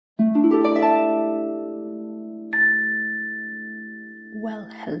Well,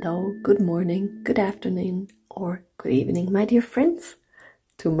 hello, good morning, good afternoon, or good evening, my dear friends,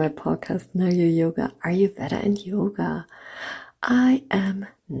 to my podcast, Know Your Yoga, Ayurveda and Yoga. I am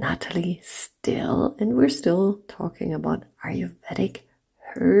Natalie still, and we're still talking about Ayurvedic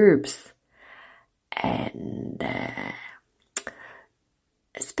herbs. And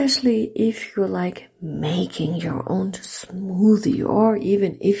especially if you're like making your own smoothie, or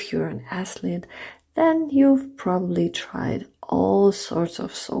even if you're an athlete, then you've probably tried all sorts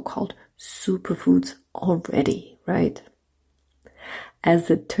of so-called superfoods already, right? As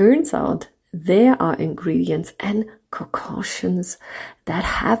it turns out, there are ingredients and concoctions that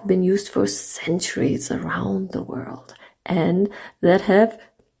have been used for centuries around the world and that have,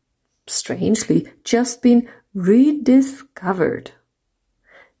 strangely, just been rediscovered.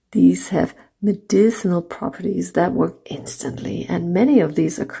 These have medicinal properties that work instantly, and many of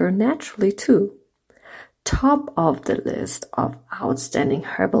these occur naturally too. Top of the list of outstanding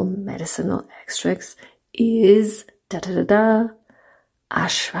herbal medicinal extracts is Ashwagandha.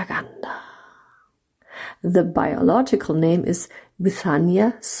 The biological name is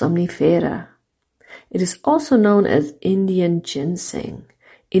Withania somnifera. It is also known as Indian ginseng,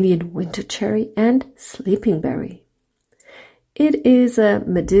 Indian winter cherry, and sleeping berry. It is a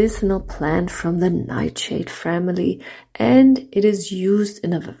medicinal plant from the nightshade family, and it is used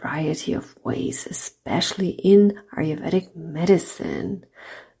in a variety of ways, especially in Ayurvedic medicine,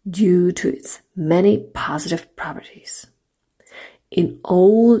 due to its many positive properties. In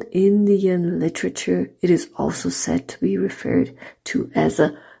old Indian literature, it is also said to be referred to as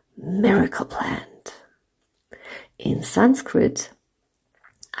a miracle plant. In Sanskrit,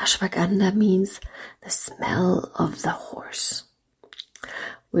 Ashwagandha means the smell of the horse,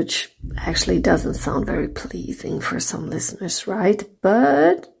 which actually doesn't sound very pleasing for some listeners, right?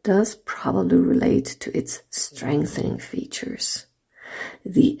 But does probably relate to its strengthening features.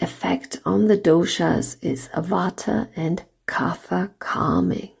 The effect on the doshas is Vata and Kapha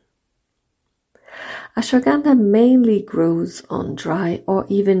calming. Ashwagandha mainly grows on dry or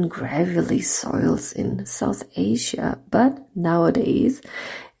even gravelly soils in South Asia, but nowadays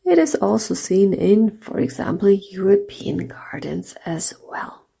it is also seen in, for example, European gardens as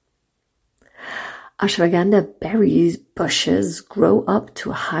well. Ashwagandha berries bushes grow up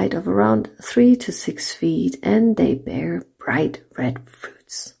to a height of around 3 to 6 feet, and they bear bright red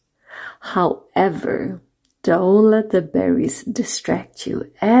fruits. However, don't let the berries distract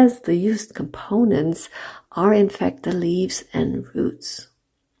you, as the used components are in fact the leaves and roots.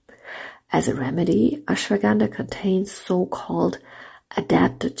 As a remedy, ashwagandha contains so-called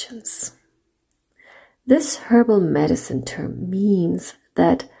adaptogens. This herbal medicine term means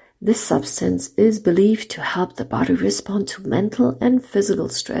that this substance is believed to help the body respond to mental and physical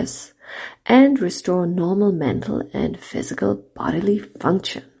stress and restore normal mental and physical bodily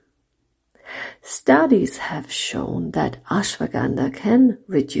function. Studies have shown that ashwagandha can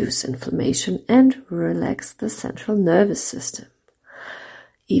reduce inflammation and relax the central nervous system.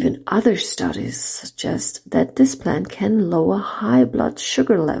 Even other studies suggest that this plant can lower high blood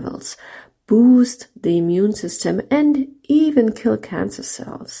sugar levels, boost the immune system, and even kill cancer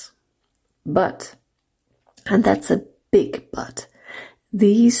cells. But, and that's a big but,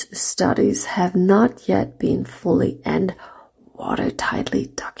 these studies have not yet been fully and watertightly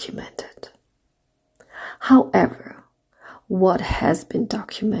documented. However, what has been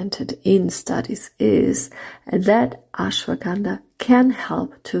documented in studies is that ashwagandha can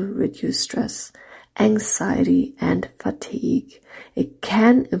help to reduce stress, anxiety, and fatigue. It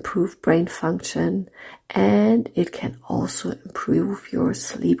can improve brain function, and it can also improve your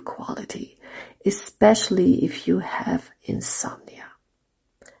sleep quality, especially if you have insomnia.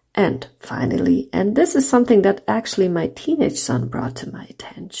 And finally, and this is something that actually my teenage son brought to my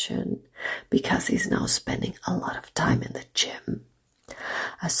attention because he's now spending a lot of time in the gym.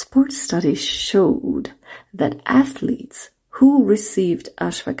 A sports study showed that athletes who received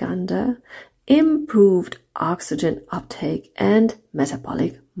ashwagandha improved oxygen uptake and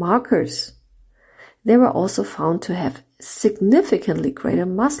metabolic markers. They were also found to have significantly greater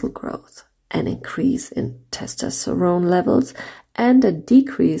muscle growth, an increase in testosterone levels, and a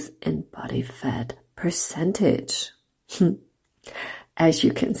decrease in body fat percentage. As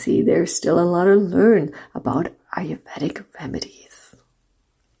you can see, there's still a lot to learn about Ayurvedic remedies.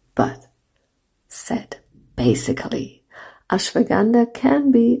 But said basically, ashwagandha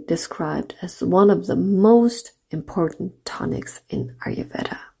can be described as one of the most important tonics in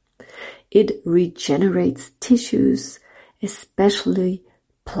Ayurveda. It regenerates tissues, especially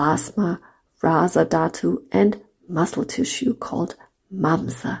plasma, rasa dhatu, and muscle tissue called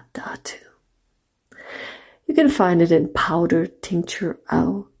mamsa dhatu. You can find it in powder, tincture,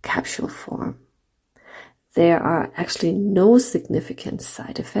 or capsule form. There are actually no significant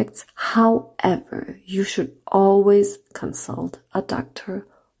side effects. However, you should always consult a doctor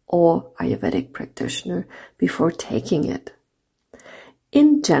or Ayurvedic practitioner before taking it.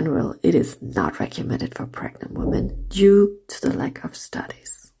 In general, it is not recommended for pregnant women due to the lack of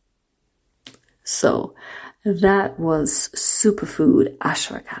studies. So, that was superfood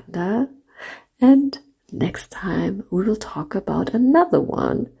ashwagandha, and next time we will talk about another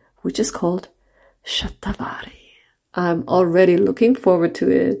one, which is called Shatavari. I'm already looking forward to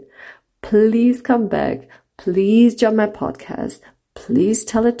it. Please come back. Please join my podcast. Please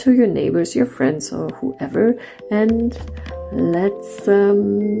tell it to your neighbors, your friends, or whoever. And let's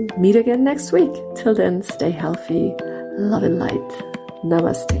meet again next week. Till then, stay healthy. Love and light.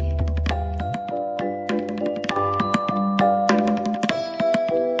 Namaste.